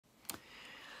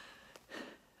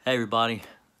Hey everybody,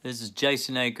 this is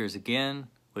Jason Akers again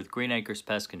with Green Acres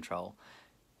Pest Control.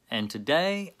 And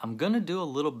today I'm going to do a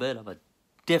little bit of a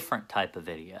different type of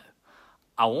video.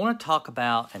 I want to talk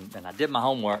about, and I did my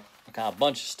homework, I got a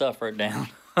bunch of stuff written down.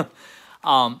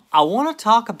 I want to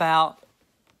talk about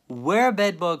where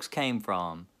bed bugs came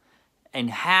from and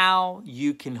how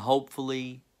you can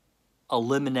hopefully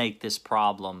eliminate this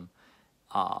problem,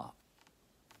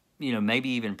 maybe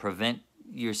even prevent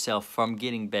yourself from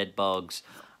getting bed bugs.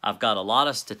 I've got a lot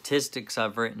of statistics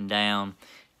I've written down,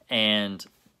 and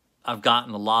I've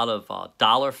gotten a lot of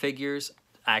dollar figures,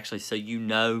 actually, so you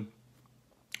know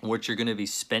what you're going to be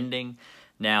spending.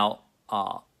 Now,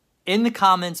 in the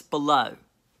comments below,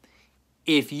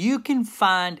 if you can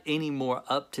find any more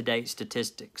up-to-date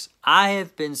statistics, I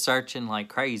have been searching like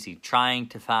crazy trying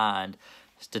to find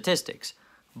statistics.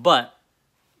 But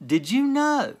did you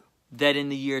know that in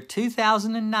the year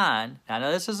 2009, I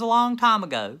know this is a long time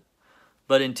ago,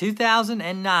 but in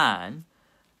 2009,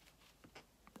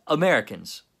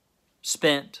 Americans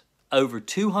spent over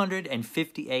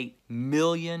 $258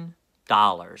 million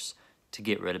to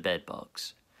get rid of bed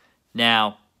bugs.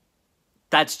 Now,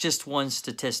 that's just one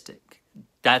statistic.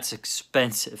 That's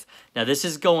expensive. Now, this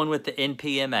is going with the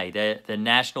NPMA, the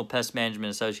National Pest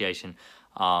Management Association.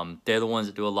 They're the ones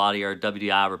that do a lot of your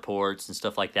WDI reports and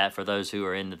stuff like that for those who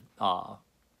are in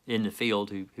the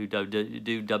field who do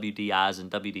WDIs and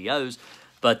WDOs.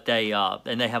 But they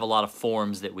have a lot of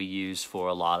forms that we use for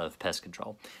a lot of pest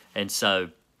control. And so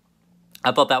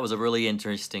I thought that was a really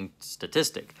interesting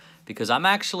statistic, because I'm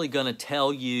actually going to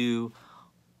tell you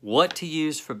what to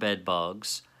use for bed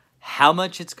bugs, how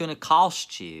much it's going to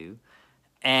cost you,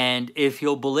 and if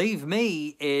you'll believe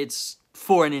me, it's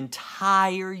for an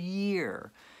entire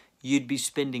year, you'd be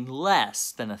spending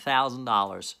less than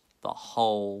 $1,000 the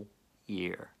whole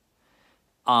year.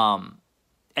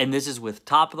 And this is with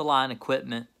top-of-the-line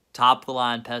equipment,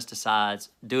 top-of-the-line pesticides.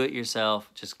 Do it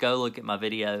yourself. Just go look at my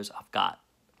videos. I've got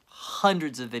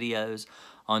hundreds of videos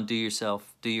on do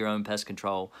your own pest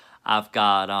control. I've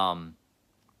got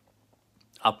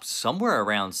up somewhere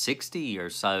around 60 or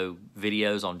so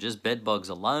videos on just bed bugs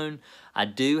alone. I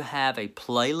do have a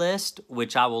playlist,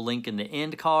 which I will link in the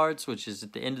end cards, which is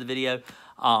at the end of the video,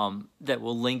 that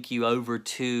will link you over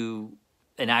to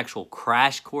an actual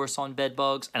crash course on bed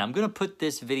bugs. And I'm going to put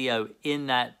this video in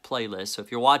that playlist. So if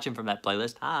you're watching from that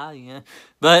playlist, hi, yeah.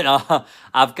 But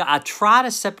I try to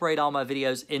separate all my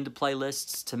videos into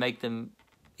playlists to make them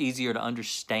easier to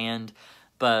understand.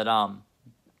 But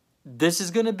this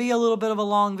is going to be a little bit of a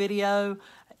long video.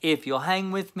 If you'll hang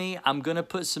with me, I'm going to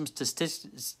put some statistics,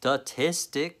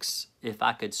 if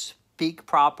I could speak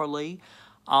properly,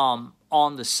 on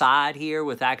the side here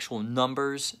with actual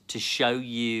numbers to show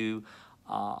you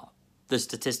the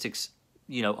statistics,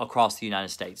 across the United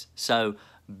States. So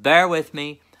bear with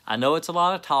me. I know it's a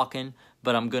lot of talking,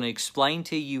 but I'm going to explain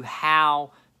to you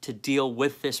how to deal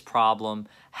with this problem,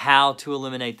 how to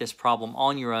eliminate this problem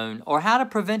on your own, or how to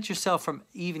prevent yourself from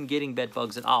even getting bed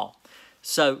bugs at all.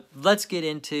 So let's get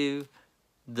into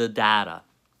the data.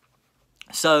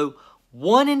 So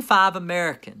 1 in 5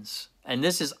 Americans, and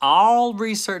this is all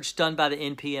research done by the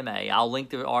NPMA. I'll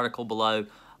link the article below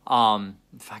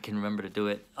if I can remember to do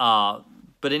it.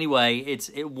 But anyway,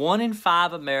 1 in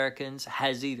 5 Americans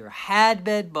has either had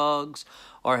bed bugs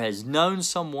or has known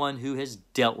someone who has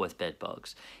dealt with bed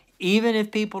bugs. Even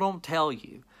if people don't tell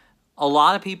you, a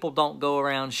lot of people don't go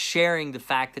around sharing the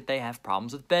fact that they have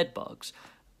problems with bed bugs.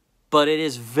 But it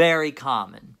is very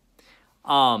common.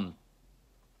 How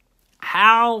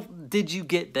did you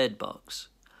get bed bugs?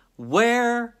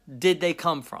 Where did they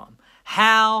come from?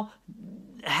 How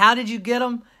did you get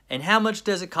them? And how much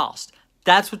does it cost?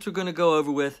 That's what we're going to go over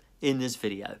with in this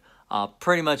video.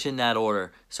 Pretty much in that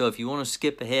order. So if you want to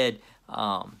skip ahead,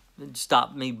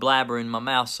 stop me blabbering my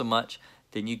mouth so much,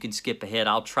 then you can skip ahead.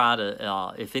 I'll try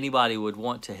to, if anybody would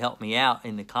want to help me out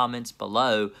in the comments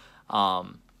below,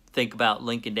 think about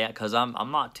linking that, because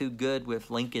I'm not too good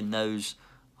with linking those,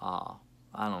 I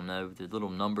don't know, the little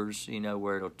numbers,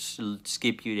 where it'll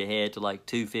skip you ahead to like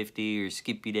 250 or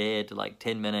skip you ahead to like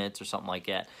 10 minutes or something like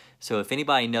that. So if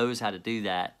anybody knows how to do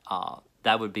that,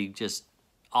 that would be just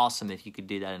awesome if you could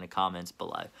do that in the comments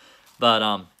below.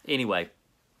 But anyway,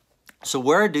 so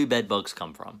where do bed bugs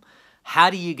come from? How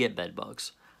do you get bed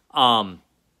bugs?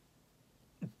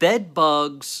 Bed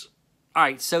bugs, all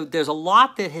right, so there's a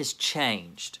lot that has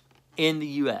changed in the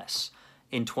U.S.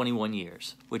 in 21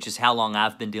 years, which is how long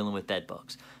I've been dealing with bed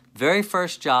bugs. Very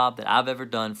first job that I've ever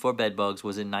done for bed bugs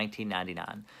was in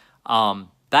 1999.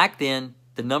 Back then,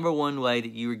 the #1 way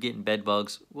that you were getting bed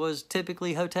bugs was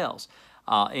typically hotels.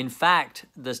 In fact,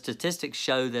 the statistics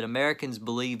show that Americans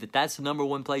believe that that's the number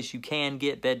one place you can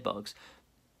get bed bugs,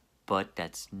 but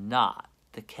that's not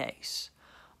the case.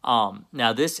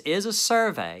 Now, this is a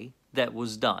survey that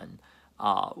was done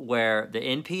where the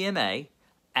NPMA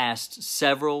asked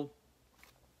several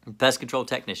pest control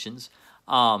technicians.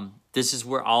 This is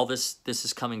where all this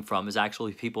is coming from, is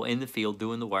actually people in the field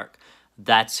doing the work.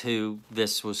 That's who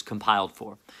this was compiled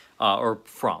for, or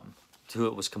from, who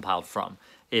it was compiled from,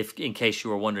 in case you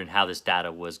were wondering how this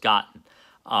data was gotten.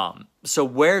 So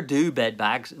where do bed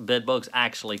bugs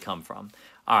actually come from?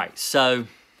 All right, so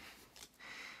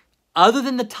other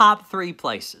than the top 3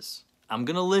 places, I'm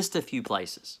going to list a few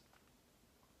places.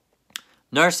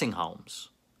 Nursing homes,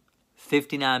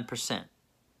 59%.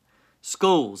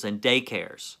 Schools and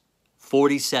daycares,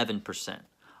 47%.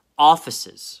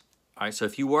 Offices, all right, so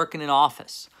if you work in an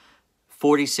office,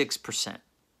 46%.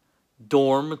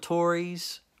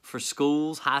 Dormitories for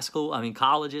schools,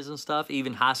 colleges and stuff,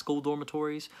 even high school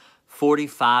dormitories,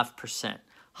 45%.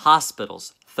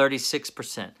 Hospitals,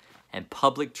 36%. And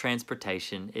public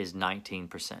transportation is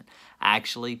 19%.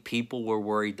 Actually, people were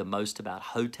worried the most about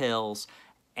hotels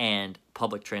and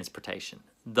public transportation.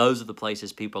 Those are the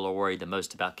places people are worried the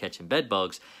most about catching bed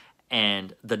bugs.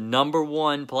 And the number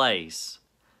one place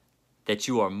that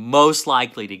you are most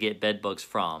likely to get bed bugs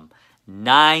from,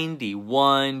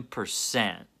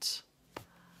 91%,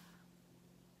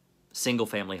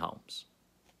 single-family homes.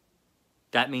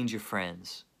 That means your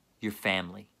friends, your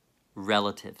family,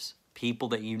 relatives, people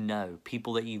that you know,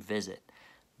 people that you visit.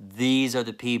 These are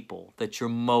the people that you're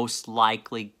most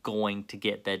likely going to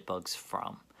get bed bugs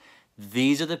from.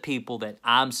 These are the people that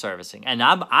I'm servicing. And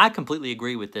I completely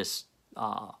agree with this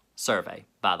survey,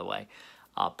 by the way.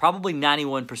 Probably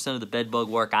 91% of the bed bug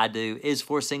work I do is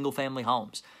for single-family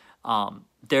homes.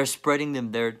 They're spreading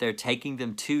them. They're taking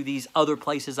them to these other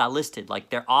places I listed, like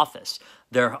their office,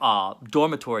 their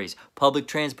dormitories, public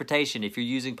transportation, if you're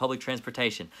using public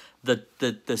transportation.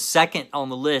 The second on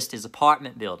the list is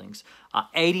apartment buildings.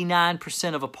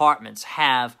 89% of apartments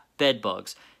have bed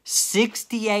bugs.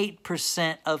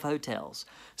 68% of hotels.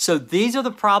 So these are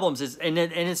the problems, and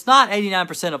it's not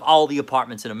 89% of all the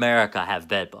apartments in America have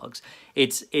bed bugs.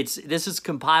 This is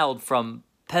compiled from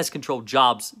pest control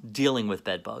jobs dealing with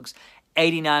bed bugs.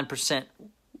 89%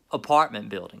 apartment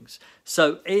buildings.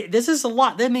 So this is a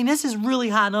lot. I mean, this is really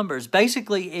high numbers.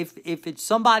 Basically, if it's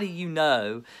somebody you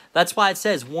know, that's why it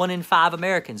says 1 in 5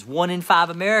 Americans. 1 in 5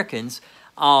 Americans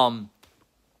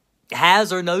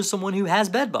has or knows someone who has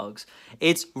bed bugs.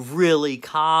 It's really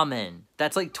common.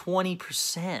 That's like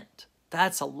 20%.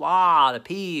 That's a lot of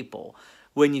people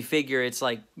when you figure it's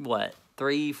like, what,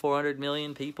 400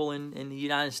 million people in the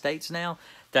United States now?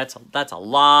 That's a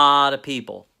lot of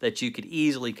people that you could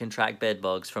easily contract bed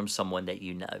bugs from someone that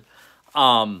you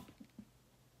know.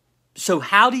 So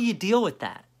how do you deal with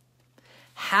that?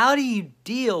 How do you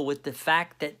deal with the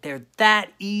fact that they're that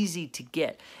easy to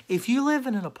get? If you live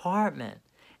in an apartment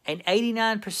and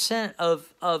 89%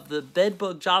 of the bed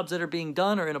bug jobs that are being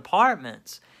done are in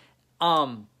apartments,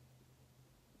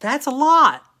 that's a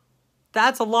lot.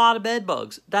 That's a lot of bed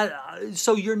bugs.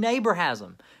 So your neighbor has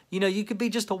them. You know, you could be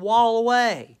just a wall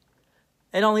away.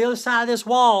 And on the other side of this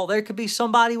wall, there could be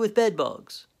somebody with bed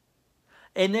bugs.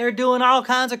 And they're doing all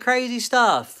kinds of crazy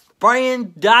stuff.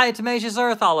 Spraying diatomaceous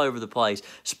earth all over the place.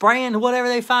 Spraying whatever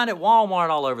they find at Walmart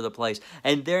all over the place.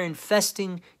 And they're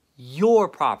infesting your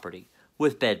property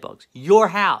with bed bugs. Your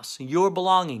house, your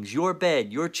belongings, your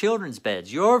bed, your children's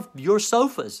beds, your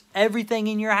sofas, everything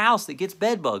in your house that gets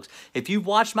bed bugs. If you've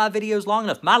watched my videos long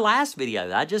enough, my last video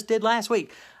that I just did last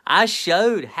week, I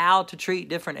showed how to treat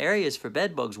different areas for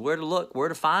bed bugs, where to look, where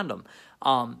to find them.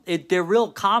 They're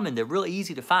real common. They're real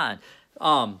easy to find.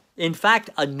 In fact,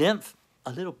 a nymph,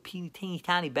 a little teeny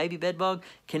tiny baby bed bug,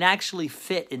 can actually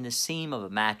fit in the seam of a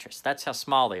mattress. That's how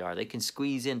small they are. They can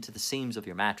squeeze into the seams of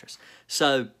your mattress.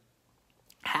 So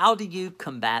how do you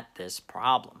combat this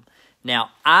problem? Now,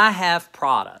 I have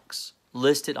products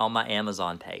listed on my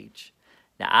Amazon page.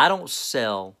 Now, I don't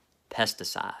sell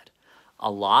pesticide.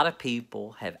 A lot of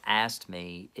people have asked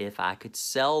me if I could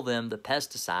sell them the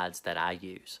pesticides that I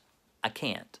use. I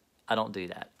can't. I don't do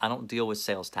that. I don't deal with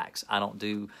sales tax. I don't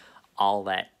do all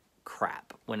that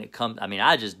crap when it comes. I mean,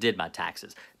 I just did my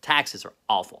taxes. Taxes are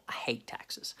awful. I hate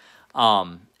taxes.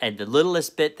 And the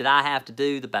littlest bit that I have to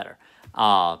do, the better.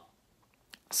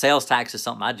 Sales tax is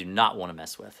something I do not want to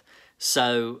mess with.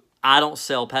 So I don't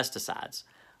sell pesticides.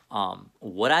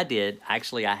 What I did,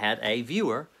 actually, I had a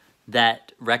viewer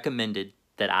that recommended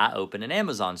that I open an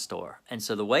Amazon store. And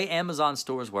so the way Amazon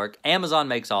stores work, Amazon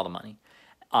makes all the money.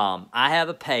 I have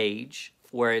a page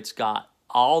where it's got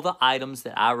all the items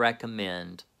that I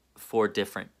recommend for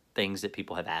different things that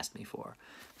people have asked me for.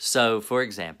 So, for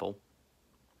example,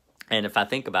 and if I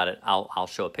think about it, I'll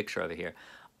show a picture over here.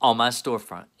 On my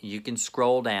storefront, you can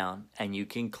scroll down and you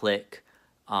can click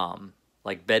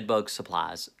like bed bug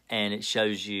supplies, and it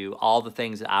shows you all the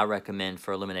things that I recommend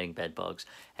for eliminating bed bugs,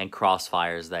 and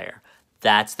Crossfire's there.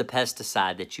 That's the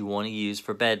pesticide that you want to use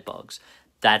for bed bugs.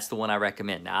 That's the one I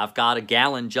recommend. Now, I've got a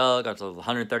gallon jug, or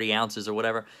 130 ounces or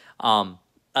whatever.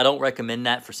 I don't recommend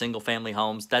that for single-family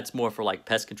homes. That's more for like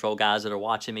pest control guys that are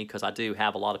watching me, because I do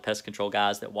have a lot of pest control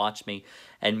guys that watch me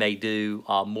and may do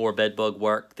more bed bug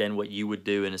work than what you would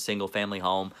do in a single-family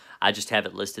home. I just have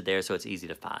it listed there so it's easy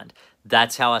to find.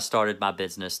 That's how I started my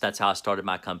business. That's how I started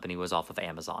my company, was off of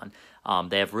Amazon.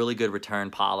 They have really good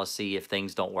return policy if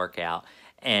things don't work out.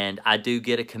 And I do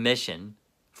get a commission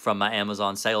from my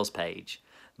Amazon sales page.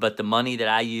 But the money that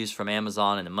I use from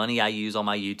Amazon and the money I use on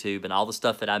my YouTube and all the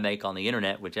stuff that I make on the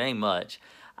internet, which ain't much,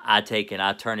 I take and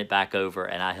I turn it back over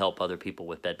and I help other people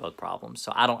with bedbug problems.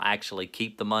 So I don't actually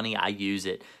keep the money. I use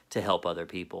it to help other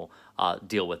people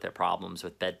deal with their problems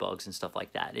with bedbugs and stuff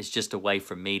like that. It's just a way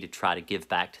for me to try to give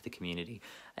back to the community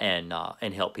and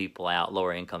help people out,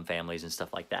 lower income families and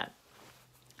stuff like that.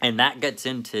 And that gets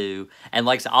into, and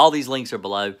like I said, all these links are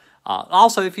below.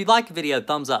 Also, if you like the video,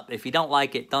 thumbs up. If you don't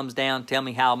like it, thumbs down. Tell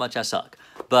me how much I suck.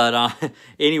 But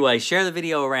anyway, share the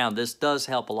video around. This does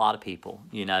help a lot of people,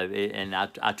 you know, and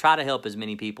I try to help as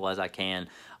many people as I can.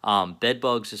 Bed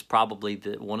bugs is probably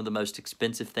one of the most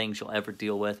expensive things you'll ever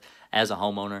deal with as a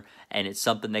homeowner, and it's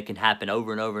something that can happen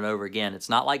over and over and over again. It's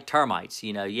not like termites.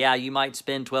 You know, yeah, you might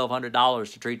spend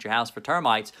 $1,200 to treat your house for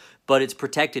termites, but it's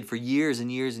protected for years and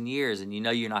years and years, and you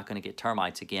know you're not going to get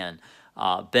termites again.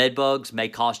 Bed bugs may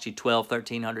cost you $1,200,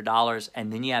 $1,300,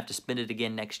 and then you have to spend it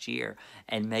again next year,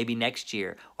 and maybe next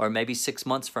year, or maybe 6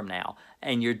 months from now,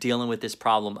 and you're dealing with this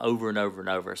problem over and over and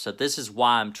over. So this is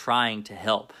why I'm trying to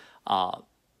help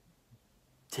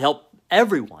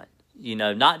everyone, you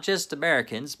know, not just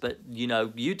Americans, but, you know,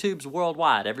 YouTube's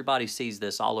worldwide. Everybody sees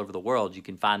this all over the world. You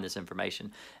can find this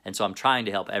information, and so I'm trying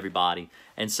to help everybody.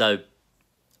 And so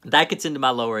that gets into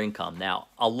my lower income. Now,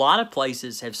 a lot of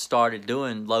places have started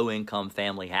doing low-income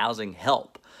family housing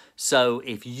help. So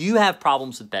if you have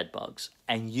problems with bed bugs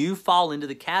and you fall into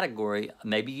the category,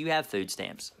 maybe you have food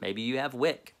stamps, maybe you have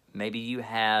WIC, maybe you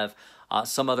have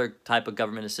some other type of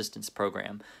government assistance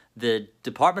program. The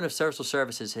Department of Social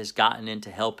Services has gotten into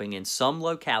helping in some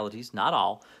localities, not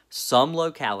all, some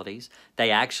localities. They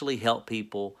actually help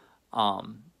people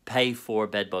pay for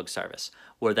bed bug service,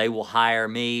 where they will hire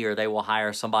me or they will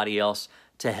hire somebody else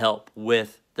to help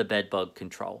with the bed bug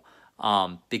control,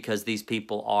 because these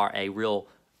people are a real,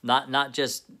 not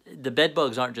just, the bed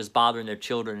bugs aren't just bothering their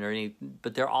children or any,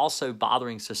 but they're also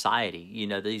bothering society. You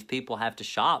know, these people have to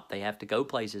shop, they have to go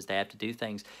places, they have to do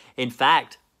things. In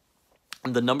fact,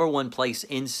 the #1 place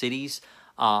in cities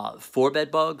for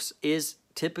bed bugs is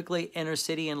typically inner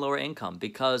city and lower income,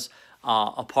 because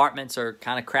apartments are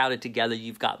kind of crowded together.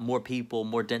 You've got more people,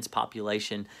 more dense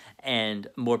population, and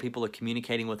more people are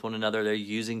communicating with one another. They're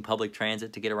using public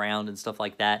transit to get around and stuff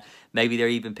like that. Maybe they're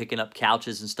even picking up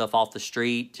couches and stuff off the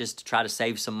street just to try to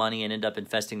save some money and end up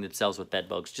infesting themselves with bed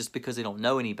bugs just because they don't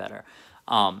know any better.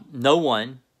 No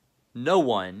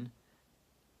one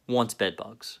wants bed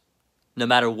bugs, no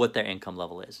matter what their income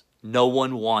level is. No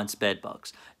one wants bed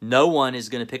bugs. No one is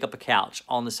going to pick up a couch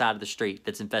on the side of the street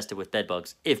that's infested with bed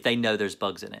bugs if they know there's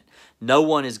bugs in it. No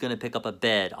one is going to pick up a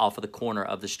bed off of the corner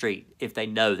of the street if they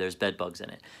know there's bed bugs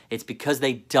in it. It's because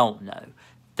they don't know.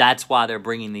 That's why they're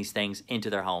bringing these things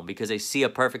into their home, because they see a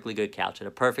perfectly good couch and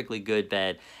a perfectly good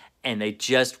bed, and they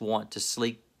just want to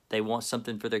sleep. They want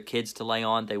something for their kids to lay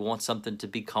on. They want something to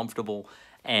be comfortable,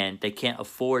 and they can't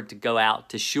afford to go out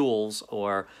to Schul's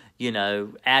or, you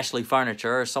know, Ashley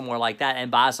Furniture or somewhere like that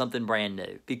and buy something brand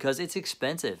new, because it's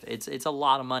expensive. It's a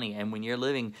lot of money. And when you're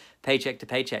living paycheck to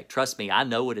paycheck, trust me, I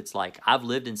know what it's like. I've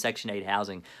lived in Section 8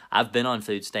 housing. I've been on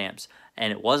food stamps,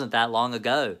 and it wasn't that long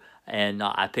ago. And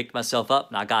I picked myself up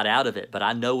and I got out of it, but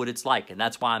I know what it's like. And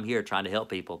that's why I'm here trying to help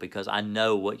people, because I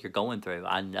know what you're going through.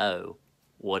 I know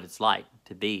what it's like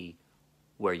to be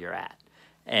where you're at.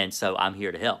 And so I'm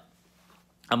here to help.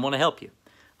 I'm going to help you.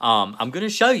 I'm going to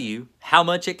show you how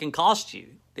much it can cost you,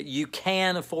 that you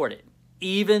can afford it.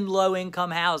 Even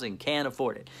low-income housing can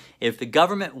afford it. If the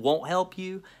government won't help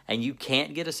you and you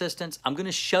can't get assistance, I'm going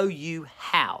to show you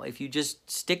how. If you just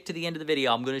stick to the end of the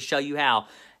video, I'm going to show you how.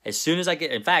 As soon as I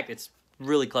get, in fact, it's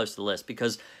really close to the list,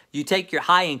 because you take your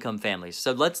high-income families.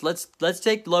 So let's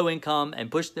take low-income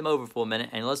and push them over for a minute,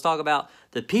 and let's talk about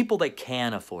the people that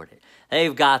can afford it.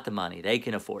 They've got the money. They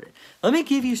can afford it. Let me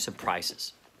give you some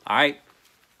prices. All right.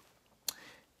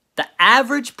 The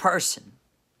average person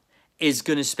is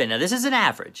going to spend, now this is an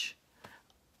average,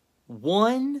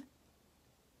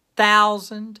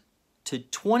 $1,000 to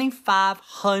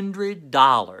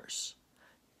 $2,500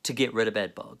 to get rid of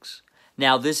bed bugs.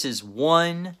 Now, this is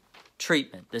one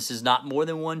treatment. This is not more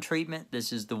than one treatment.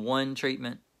 This is the one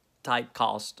treatment type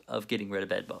cost of getting rid of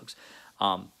bed bugs.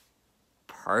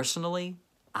 Personally,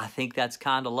 I think that's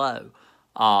kind of low.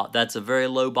 That's a very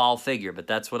low ball figure, but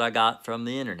that's what I got from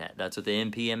the internet. That's what the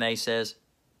NPMA says.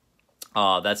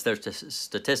 That's their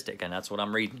statistic, and that's what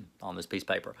I'm reading on this piece of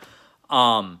paper.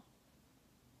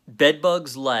 Bed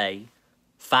bugs lay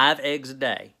 5 eggs a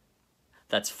day.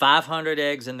 That's 500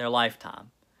 eggs in their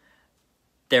lifetime.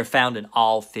 They're found in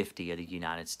all 50 of the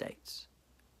United States.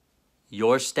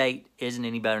 Your state isn't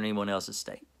any better than anyone else's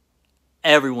state.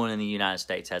 Everyone in the United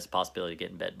States has a possibility of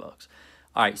getting bed bugs.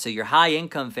 All right, so your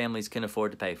high-income families can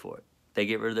afford to pay for it. They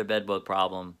get rid of their bed bug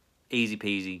problem, easy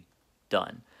peasy,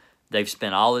 done. They've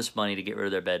spent all this money to get rid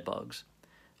of their bed bugs.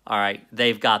 All right,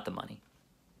 they've got the money.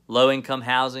 Low-income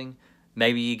housing,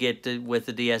 maybe you get with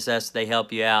the DSS, they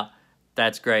help you out.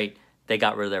 That's great. They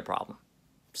got rid of their problem.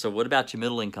 So what about your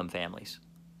middle-income families?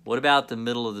 What about the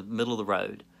middle of the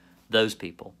road? Those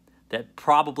people that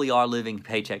probably are living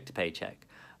paycheck to paycheck,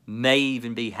 may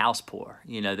even be house poor.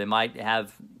 You know, they might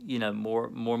have, you know, more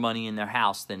money in their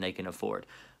house than they can afford.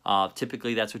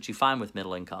 Typically, that's what you find with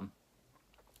middle income.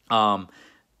 How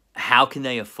can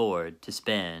they afford to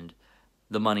spend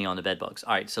the money on the bed bugs?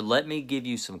 All right, so let me give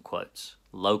you some quotes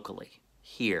locally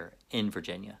here in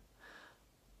Virginia.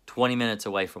 20 minutes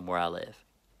away from where I live,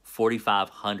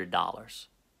 $4,500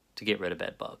 to get rid of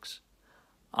bed bugs.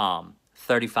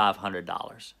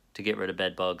 $3,500 to get rid of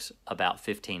bed bugs about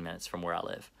 15 minutes from where I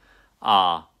live.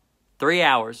 3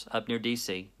 hours up near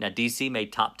D.C. Now, D.C.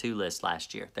 made top 2 lists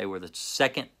last year. They were the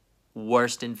second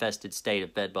worst infested state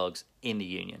of bed bugs in the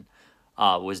Union,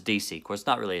 was D.C. Of course,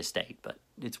 not really a state, but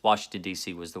it's Washington,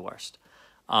 D.C. was the worst.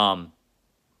 Up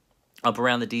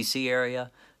around the D.C.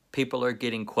 area, people are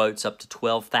getting quotes up to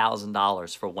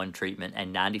 $12,000 for one treatment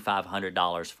and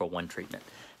 $9,500 for one treatment.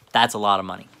 That's a lot of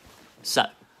money. So,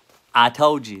 I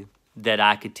told you that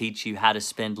I could teach you how to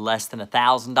spend less than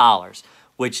 $1,000,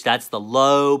 which that's the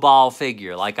low ball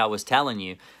figure. Like I was telling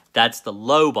you, that's the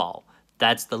low ball.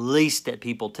 That's the least that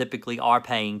people typically are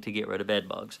paying to get rid of bed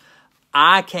bugs.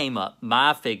 I came up,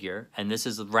 my figure, and this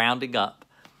is rounding up,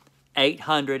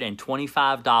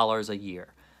 $825 a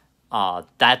year.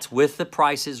 That's with the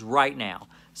prices right now.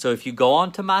 So if you go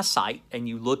onto my site and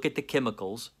you look at the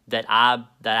chemicals that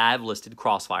I've listed,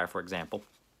 Crossfire, for example,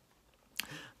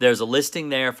 there's a listing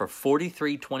there for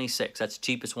 $43.26. That's the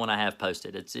cheapest one I have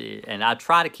posted. And I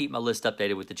try to keep my list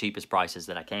updated with the cheapest prices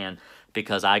that I can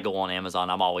because I go on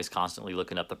Amazon. I'm always constantly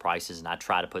looking up the prices, and I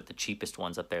try to put the cheapest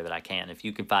ones up there that I can. If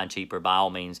you can find cheaper, by all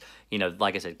means, you know,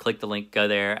 like I said, click the link, go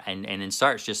there, and then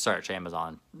just search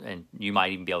Amazon, and you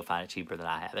might even be able to find it cheaper than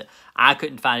I have it. I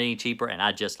couldn't find any cheaper, and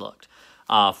I just looked.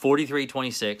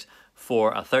 $43.26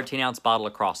 for a 13-ounce bottle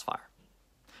of Crossfire.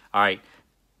 All right.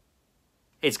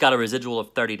 It's got a residual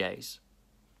of 30 days.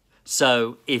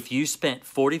 So if you spent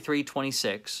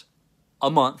 $43.26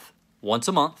 a month, once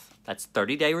a month, that's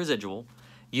 30-day residual.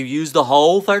 You use the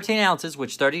whole 13 ounces,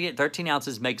 which 13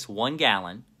 ounces makes 1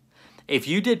 gallon. If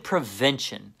you did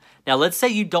prevention, now let's say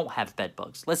you don't have bed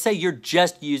bugs. Let's say you're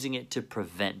just using it to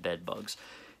prevent bed bugs.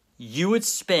 You would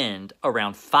spend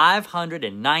around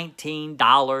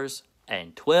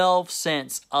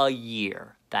 $519.12 a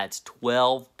year. That's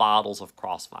 12 bottles of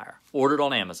Crossfire ordered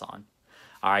on Amazon.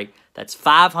 All right, that's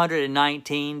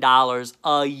 $519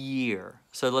 a year.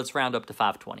 So let's round up to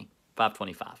 $525.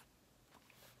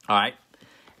 All right,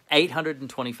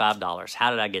 $825. How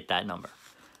did I get that number?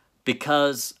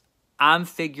 Because I'm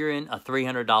figuring a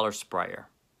 $300 sprayer.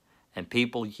 And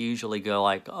people usually go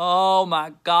like, oh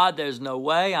my God, there's no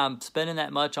way I'm spending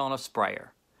that much on a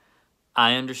sprayer.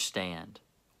 I understand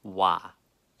why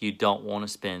you don't want to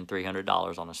spend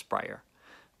 $300 on a sprayer.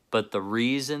 But the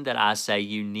reason that I say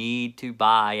you need to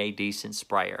buy a decent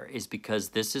sprayer is because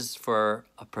this is for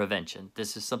a prevention.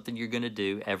 This is something you're going to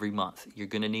do every month. You're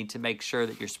going to need to make sure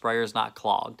that your sprayer is not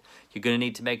clogged. You're going to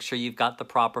need to make sure you've got the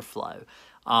proper flow.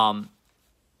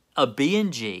 A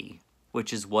B&G,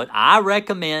 which is what I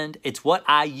recommend, it's what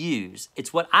I use.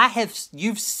 It's what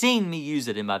you've seen me use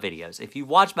it in my videos. If you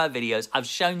watch my videos, I've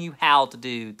shown you how to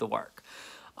do the work.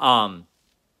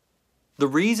 The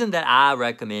reason that I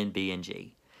recommend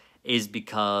B&G is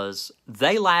because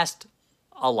they last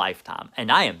a lifetime.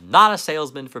 And I am not a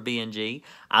salesman for B&G.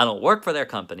 I don't work for their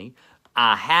company.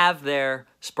 I have their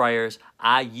sprayers.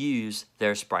 I use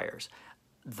their sprayers.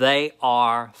 They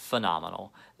are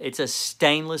phenomenal. It's a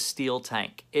stainless steel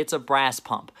tank. It's a brass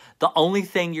pump. The only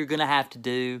thing you're going to have to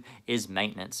do is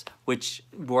maintenance, which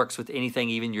works with anything,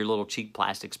 even your little cheap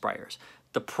plastic sprayers.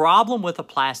 The problem with a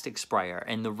plastic sprayer,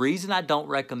 and the reason I don't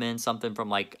recommend something from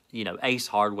like, Ace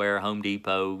Hardware, Home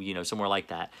Depot, somewhere like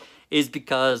that, is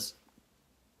because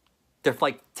they're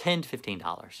like $10 to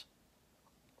 $15.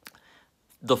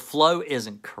 The flow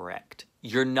isn't correct.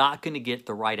 You're not going to get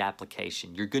the right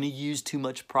application. You're going to use too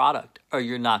much product, or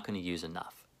you're not going to use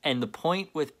enough. And the point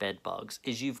with bed bugs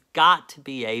is you've got to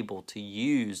be able to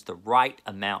use the right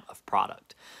amount of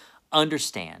product.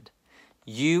 Understand,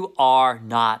 you are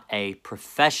not a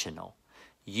professional.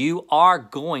 You are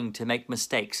going to make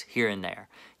mistakes here and there.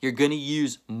 You're going to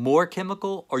use more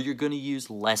chemical or you're going to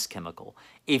use less chemical.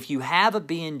 If you have a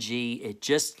B&G, it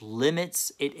just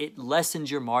limits, it lessens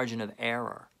your margin of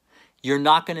error. You're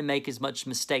not going to make as much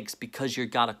mistakes because you've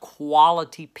got a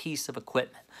quality piece of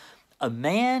equipment. A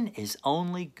man is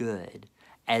only good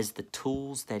as the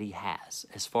tools that he has,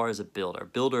 as far as a builder.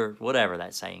 Builder, whatever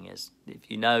that saying is. If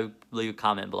you know, leave a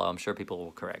comment below. I'm sure people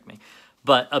will correct me.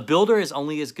 But a builder is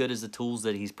only as good as the tools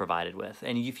that he's provided with.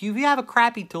 And if you have a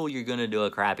crappy tool, you're going to do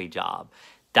a crappy job.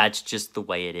 That's just the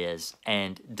way it is.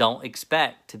 And don't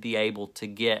expect to be able to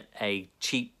get a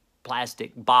cheap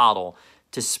plastic bottle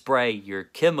to spray your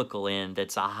chemical in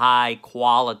that's a high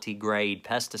quality grade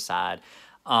pesticide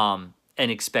and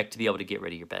expect to be able to get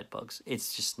rid of your bed bugs.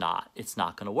 It's just not. It's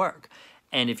not going to work.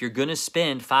 And if you're going to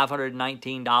spend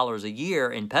 $519 a year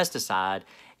in pesticide,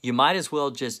 you might as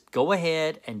well just go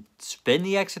ahead and spend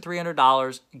the extra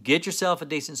 $300, get yourself a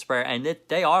decent sprayer, and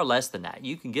they are less than that.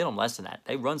 You can get them less than that.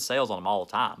 They run sales on them all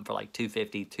the time for like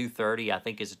 $250, $230, I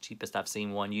think is the cheapest I've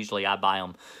seen one. Usually I buy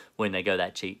them when they go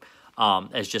that cheap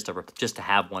as just to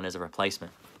have one as a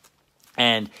replacement.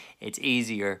 And it's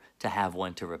easier to have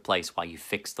one to replace while you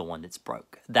fix the one that's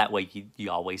broke. That way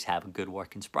you always have a good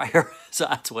working sprayer. So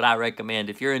that's what I recommend.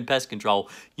 If you're in pest control,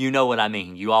 you know what I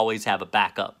mean. You always have a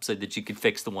backup so that you can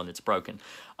fix the one that's broken.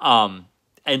 And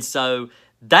so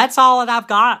that's all that I've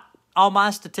got. All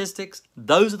my statistics.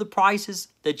 Those are the prices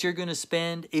that you're going to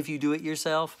spend if you do it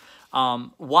yourself.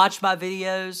 Watch my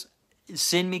videos.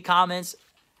 Send me comments.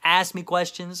 Ask me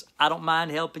questions. I don't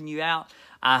mind helping you out.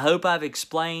 I hope I've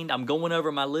explained. I'm going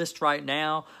over my list right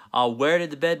now. Where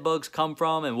did the bed bugs come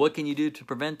from and what can you do to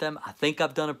prevent them? I think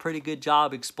I've done a pretty good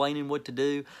job explaining what to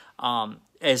do.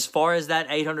 As far as that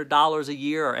 $800 a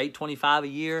year or $825 a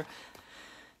year,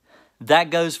 that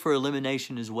goes for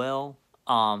elimination as well.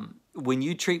 When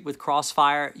you treat with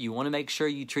Crossfire, you want to make sure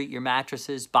you treat your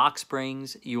mattresses, box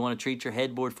springs. You want to treat your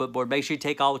headboard, footboard. Make sure you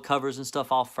take all the covers and stuff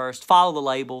off first. Follow the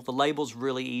label. The label's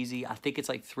really easy. I think it's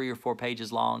like 3 or 4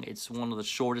 pages long. It's one of the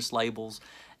shortest labels,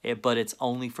 but it's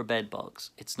only for bed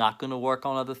bugs. It's not going to work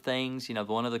on other things.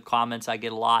 One of the comments I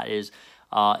get a lot is,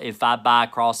 if I buy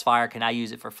Crossfire, can I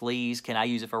use it for fleas? Can I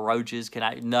use it for roaches?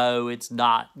 No, it's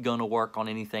not going to work on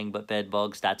anything but bed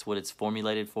bugs. That's what it's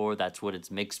formulated for. That's what it's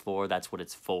mixed for. That's what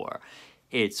it's for.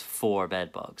 It's for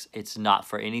bed bugs. It's not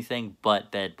for anything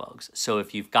but bed bugs. So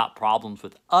if you've got problems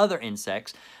with other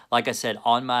insects, like I said,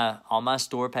 on my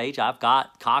store page, I've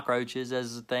got cockroaches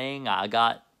as a thing. I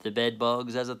got the bed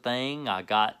bugs as a thing. I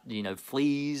got,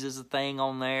 fleas as a thing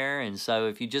on there. And so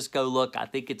if you just go look, I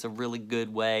think it's a really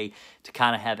good way to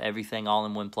kind of have everything all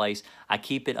in one place. I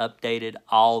keep it updated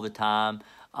all the time.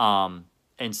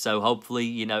 And so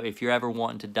hopefully, if you're ever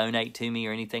wanting to donate to me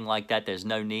or anything like that, there's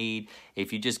no need.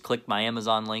 If you just click my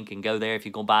Amazon link and go there, if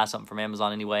you're going to buy something from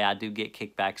Amazon anyway, I do get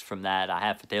kickbacks from that. I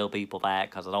have to tell people that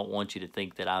because I don't want you to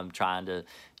think that I'm trying to,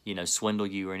 swindle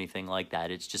you or anything like that.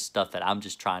 It's just stuff that I'm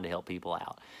just trying to help people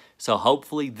out. So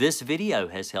hopefully this video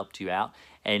has helped you out.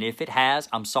 And if it has,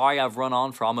 I'm sorry I've run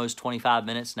on for almost 25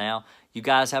 minutes now. You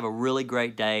guys have a really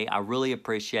great day. I really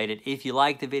appreciate it. If you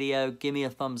like the video, give me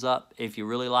a thumbs up. If you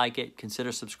really like it,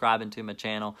 consider subscribing to my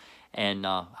channel. And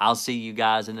I'll see you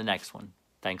guys in the next one.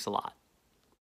 Thanks a lot.